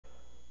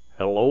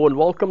Hello and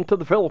welcome to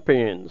the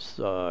Philippines,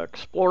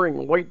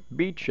 exploring White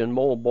Beach in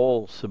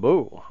Moalboal,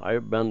 Cebu.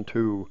 I've been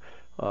to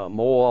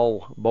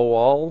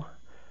Moalboal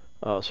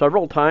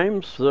several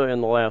times in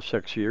the last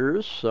 6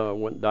 years.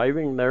 Went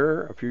diving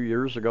there a few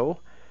years ago,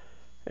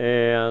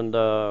 and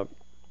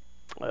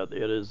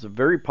it is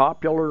very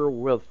popular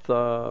with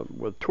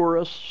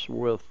tourists,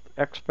 with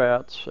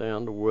expats,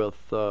 and with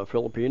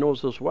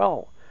Filipinos as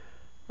well.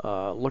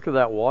 Look at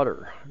that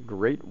water!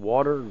 Great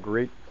water,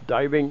 great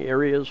diving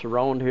areas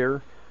around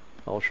here.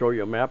 I'll show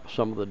you a map of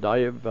some of the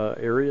dive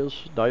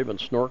and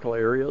snorkel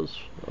areas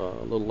a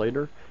little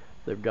later.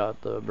 They've got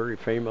very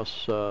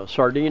famous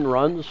sardine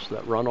runs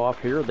that run off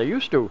here. They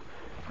used to,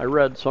 I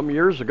read some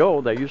years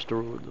ago,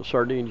 the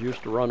sardines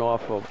used to run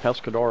off of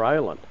Pescador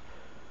Island.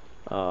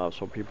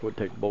 So people would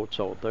take boats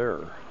out there,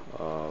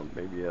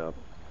 maybe a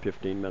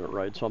 15-minute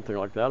ride, something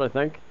like that, I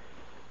think.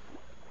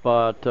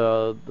 But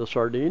the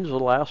sardines, the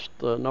last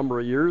number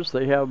of years,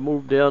 they have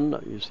moved in.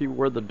 You see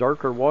where the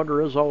darker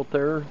water is out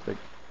there? They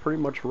pretty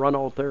much run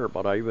out there,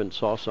 but I even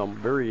saw some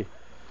very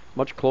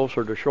much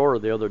closer to shore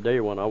the other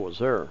day when I was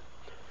there.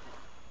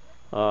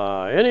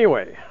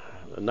 Anyway,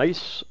 a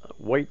nice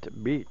white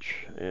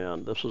beach,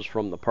 and this is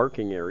from the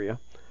parking area.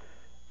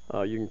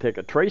 You can take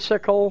a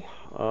tricycle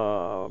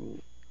for,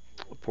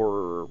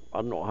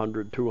 I don't know,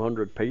 100,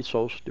 200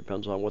 pesos,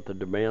 depends on what the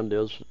demand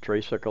is. The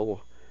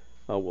tricycle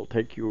will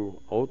take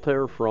you out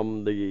there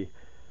from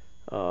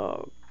Moalboal.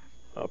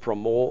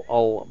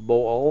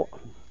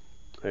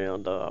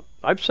 And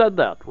I've said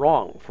that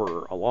wrong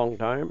for a long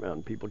time,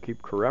 and people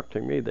keep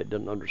correcting me. They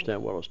didn't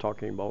understand what I was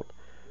talking about.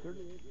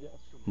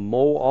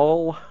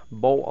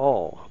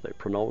 Moalboal. They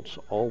pronounce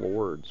all the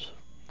words,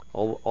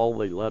 all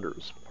the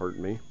letters,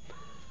 pardon me.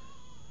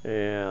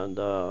 And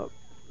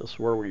this is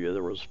where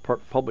there was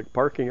public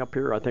parking up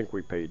here. I think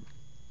we paid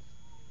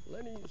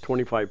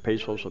 25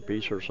 pesos a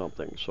piece or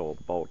something, so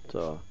about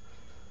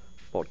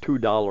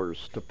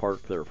 $2 to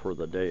park there for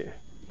the day.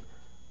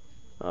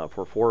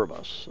 For four of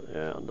us,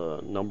 and a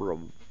number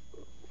of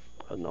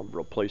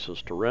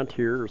places to rent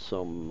here.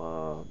 Some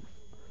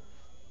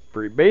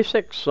very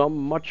basic, some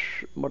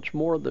much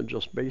more than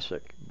just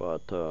basic.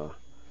 But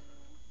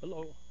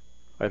hello,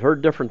 I'd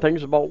heard different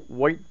things about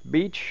White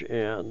Beach,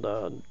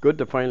 and good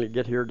to finally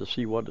get here to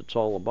see what it's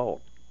all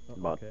about.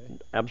 But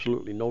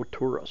absolutely no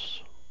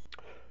tourists.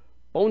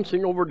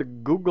 Bouncing over to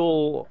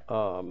Google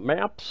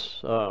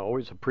Maps.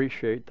 Always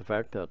appreciate the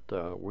fact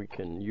that we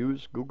can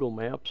use Google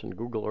Maps and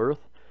Google Earth.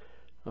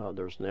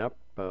 There's an app,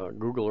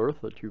 Google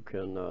Earth, that you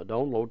can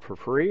download for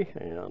free,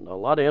 and a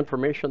lot of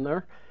information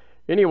there.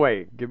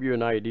 Anyway, give you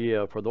an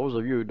idea, for those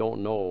of you who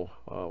don't know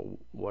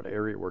what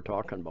area we're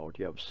talking about,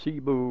 you have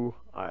Cebu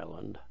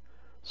Island,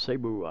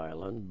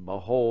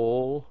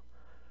 Bohol,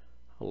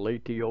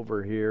 Leyte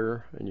over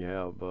here, and you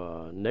have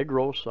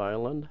Negros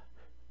Island,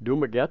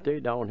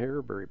 Dumaguete down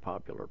here, very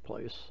popular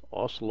place,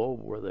 Oslo,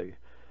 where they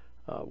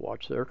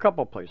watch. There are a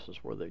couple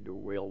places where they do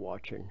whale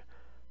watching.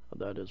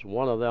 That is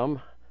one of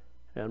them.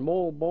 And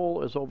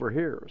Moalboal is over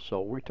here.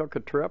 So we took a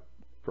trip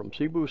from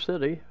Cebu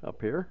City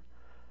up here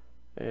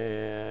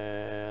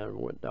and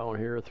went down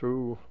here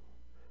through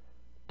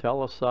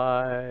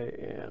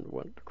Talisay and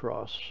went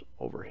across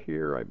over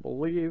here, I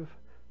believe,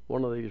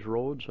 one of these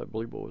roads. I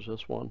believe it was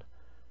this one.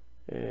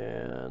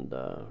 And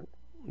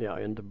yeah,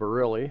 into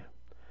Bareilly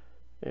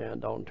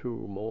and down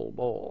to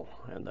Moalboal.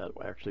 And that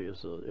actually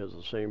is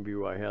the same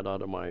view I had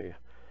out of my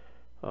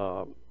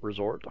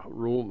resort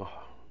room.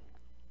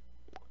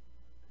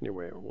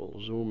 Anyway, we'll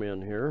zoom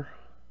in here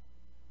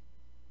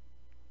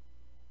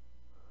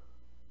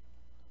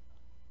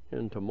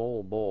into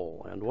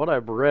Moalboal. And what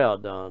I've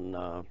read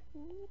on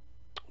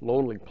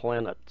Lonely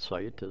Planet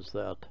site is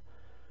that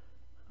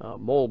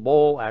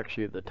Moalboal,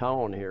 actually the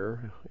town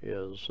here,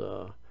 is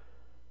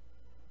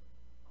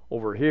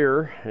over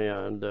here,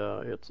 and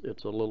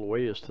it's a little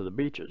ways to the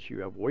beaches. You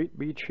have White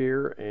Beach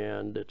here,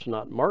 and it's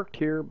not marked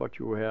here, but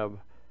you have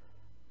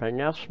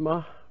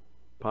Panagsams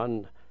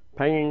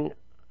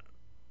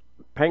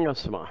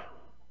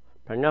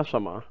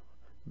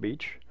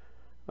Beach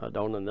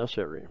down in this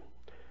area.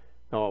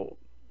 Now,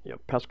 you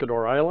have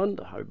Pescador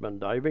Island. I've been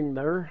diving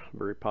there,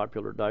 very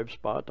popular dive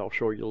spot. I'll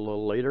show you a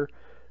little later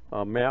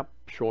a map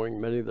showing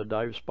many of the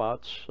dive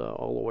spots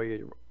all the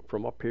way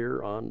from up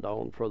here on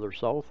down further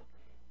south.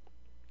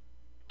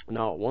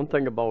 Now, one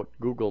thing about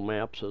Google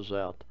Maps is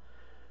that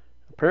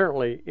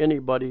apparently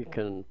anybody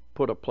can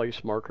put a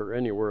place marker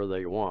anywhere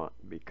they want,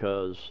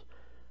 because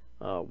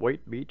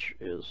White Beach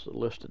is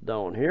listed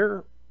down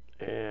here,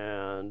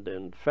 and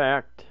in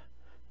fact,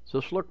 does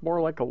this look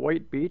more like a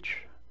white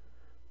beach?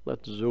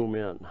 Let's zoom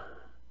in.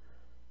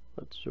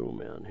 Let's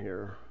zoom in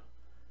here.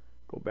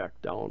 Go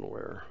back down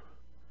where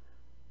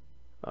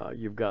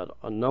you've got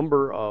a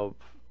number of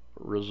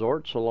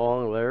resorts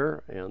along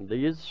there, and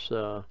this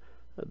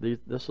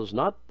is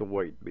not the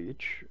White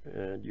Beach,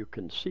 and you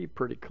can see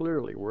pretty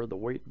clearly where the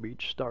White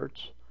Beach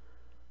starts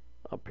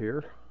up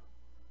here.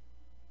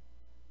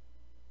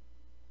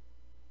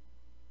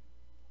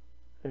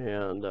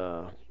 And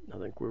I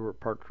think we were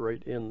parked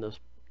right in this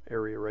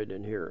area right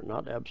in here.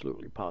 Not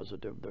absolutely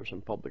positive. There's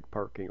some public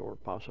parking or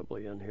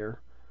possibly in here.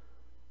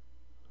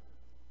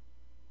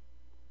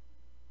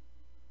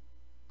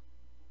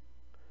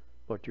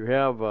 But you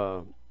have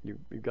you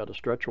got a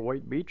stretch of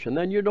white beach, and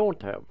then you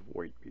don't have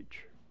white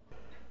beach.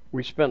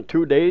 We spent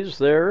 2 days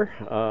there,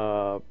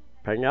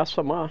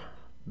 Panagsams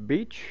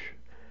Beach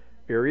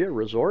area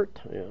resort,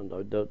 and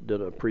I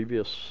did a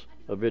previous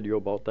video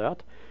about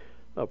that.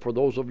 For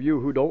those of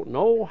you who don't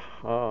know,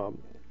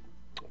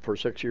 for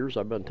 6 years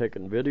I've been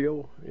taking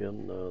video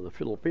in the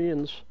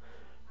Philippines.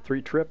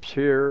 3 trips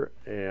here,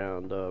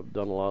 and I've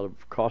done a lot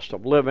of cost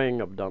of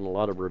living. I've done a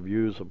lot of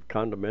reviews of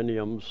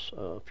condominiums,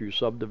 a few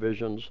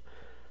subdivisions,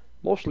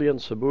 mostly in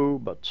Cebu,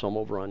 but some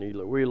over on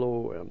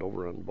Iloilo and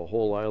over on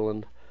Bohol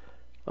Island.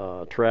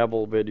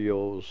 Travel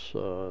videos,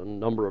 a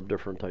number of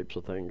different types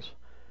of things.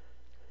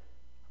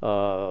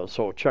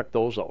 So check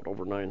those out,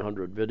 over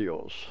 900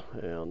 videos.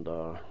 And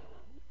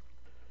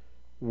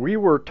we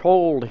were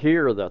told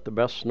here that the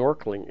best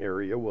snorkeling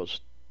area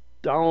was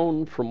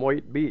down from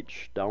White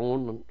Beach,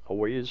 down a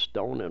ways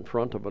down in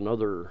front of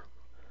another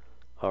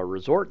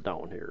resort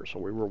down here. So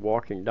we were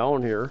walking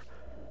down here.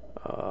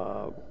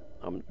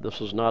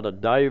 This is not a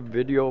dive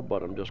video,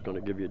 but I'm just going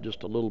to give you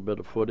just a little bit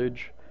of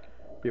footage.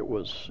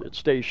 It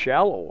stays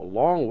shallow a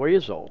long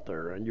ways out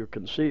there, and you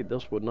can see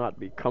this would not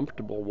be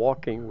comfortable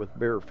walking with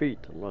bare feet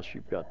unless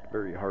you've got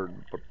very hard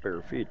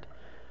bare feet.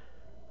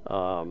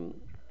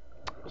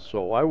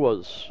 So I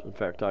was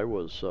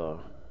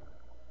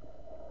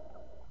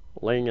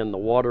laying in the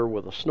water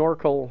with a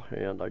snorkel,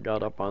 and I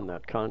got up on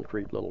that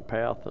concrete little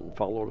path and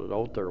followed it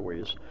out there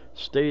ways.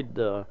 Stayed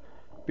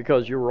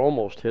because you were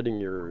almost hitting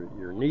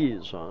your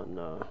knees on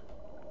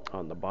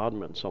the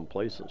bottom in some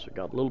places. It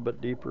got a little bit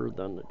deeper,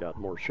 then it got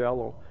more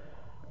shallow,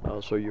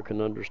 so you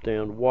can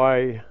understand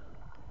why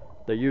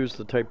they use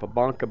the type of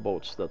bonka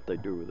boats that they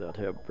do, that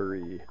have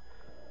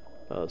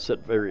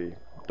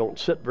don't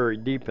sit very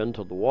deep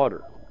into the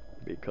water,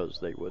 because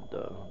they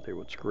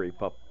would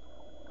scrape up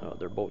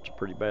their boats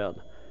pretty bad.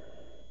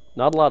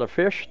 Not a lot of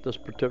fish this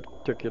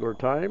particular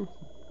time,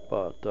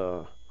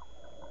 but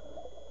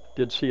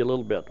did see a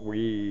little bit.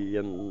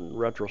 In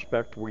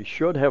retrospect, we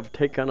should have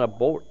taken a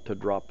boat to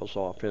drop us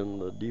off in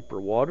the deeper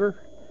water,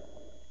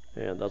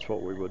 and that's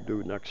what we would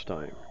do next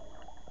time.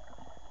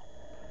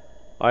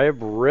 I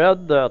have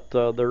read that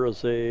there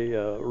is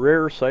a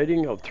rare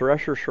sighting of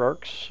thresher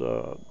sharks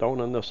down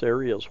in this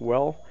area as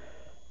well,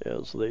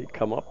 as they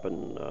come up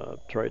and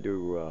try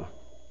to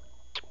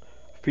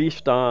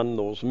feast on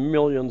those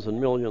millions and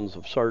millions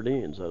of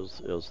sardines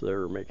as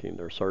they're making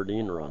their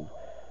sardine run.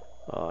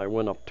 I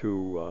went up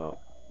to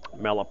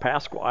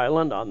Malapascua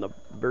Island on the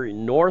very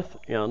north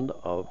end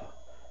of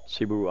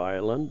Cebu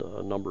Island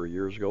a number of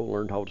years ago,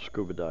 learned how to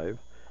scuba dive,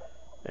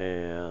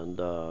 and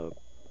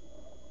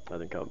I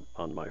think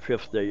on my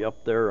 5th day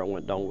up there I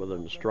went down with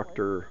an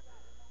instructor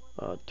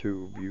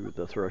to view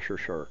the thresher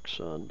sharks,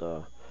 and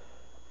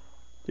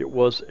it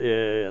was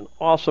an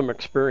awesome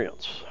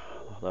experience,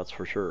 that's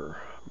for sure.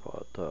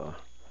 But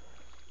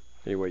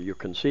anyway, you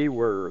can see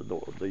where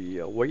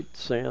the white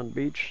sand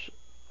beach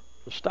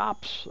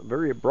stops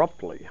very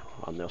abruptly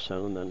on this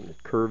end, and then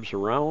it curves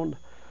around,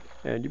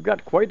 and you've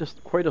got quite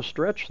a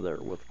stretch there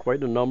with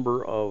quite a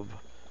number of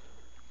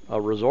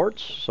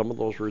resorts. Some of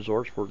those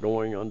resorts were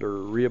going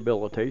under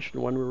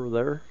rehabilitation when we were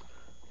there,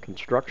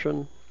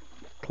 construction,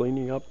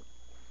 cleaning up,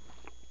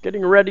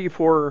 getting ready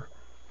for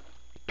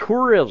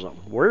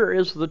tourism. Where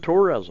is the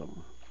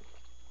tourism?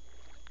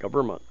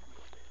 Government,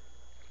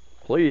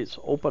 please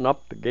open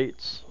up the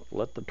gates,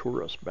 let the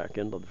tourists back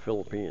into the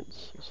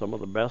Philippines. Some of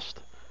the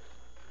best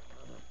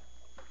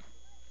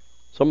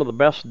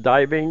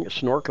diving,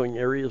 snorkeling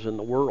areas in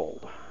the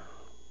world,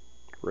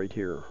 right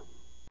here.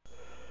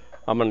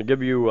 I'm going to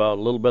give you a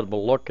little bit of a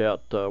look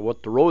at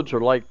what the roads are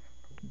like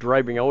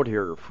driving out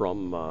here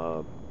from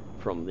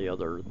the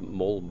other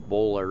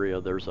Moalboal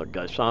area. There's a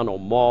Gaisano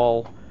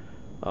Mall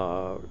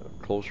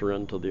closer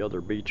into the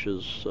other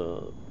beaches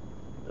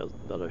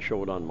that I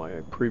showed on my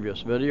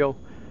previous video.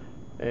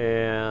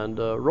 And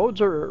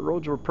roads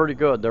were pretty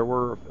good. There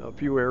were a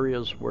few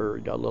areas where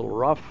it got a little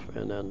rough,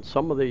 and then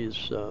some of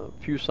these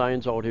few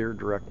signs out here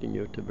directing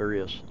you to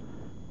various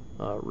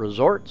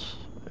resorts,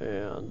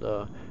 and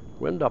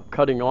we end up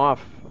cutting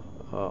off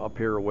up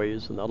here a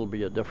ways, and that'll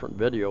be a different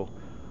video,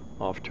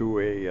 off to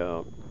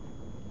a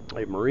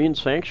marine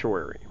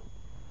sanctuary.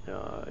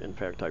 In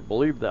fact, I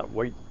believe that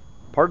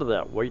part of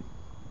that White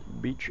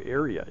Beach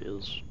area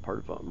is part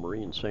of a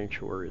marine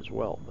sanctuary as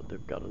well, but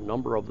they've got a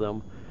number of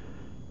them,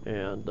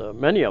 and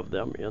many of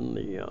them in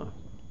the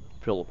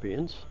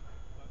Philippines.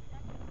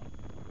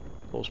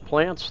 Those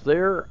plants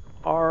there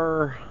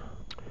are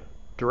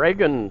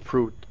dragon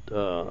fruit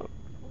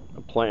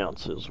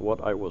plants, is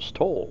what I was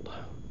told.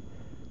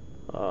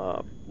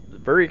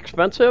 Very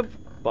expensive,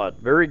 but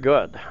very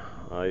good.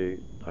 I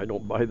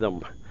don't buy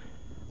them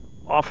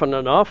often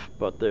enough,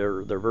 but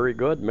they're very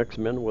good. Mix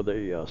them in with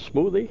a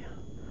smoothie,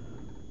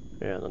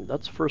 and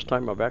that's the first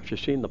time I've actually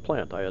seen the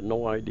plant. I had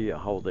no idea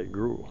how they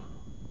grew.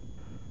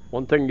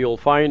 One thing you'll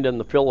find in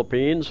the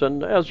Philippines,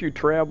 and as you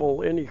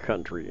travel any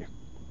country,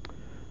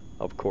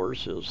 of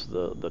course, is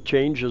the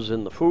changes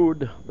in the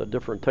food, the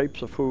different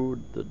types of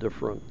food, the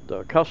different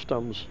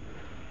customs,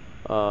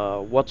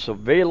 what's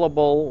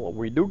available.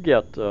 We do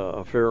get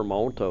a fair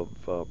amount of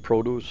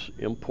produce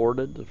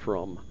imported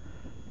from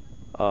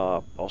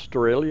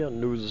Australia,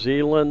 New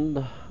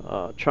Zealand,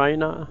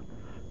 China,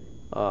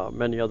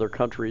 many other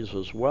countries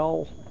as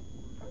well.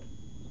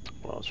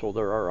 So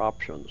there are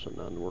options, and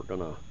then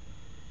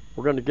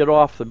we're gonna get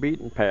off the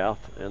beaten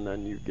path, and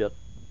then you get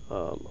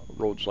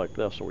roads like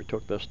this. And we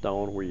took this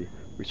down. We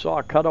saw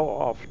a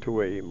cutoff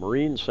to a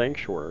marine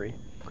sanctuary,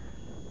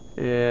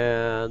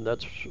 and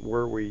that's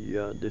where we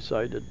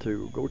decided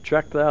to go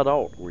check that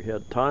out. We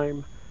had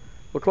time.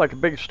 Looked like a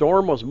big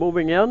storm was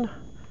moving in.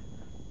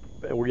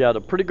 We had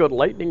a pretty good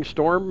lightning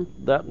storm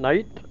that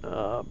night,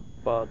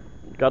 but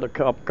got a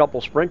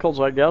couple sprinkles,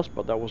 I guess,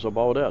 but that was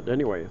about it.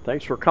 Anyway,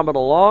 thanks for coming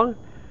along.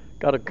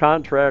 Got a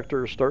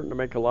contractor starting to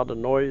make a lot of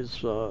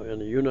noise in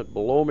the unit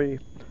below me.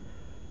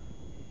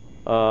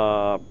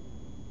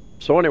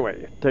 So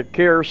anyway, take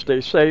care,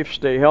 stay safe,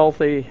 stay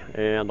healthy,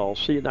 and I'll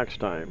see you next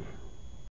time.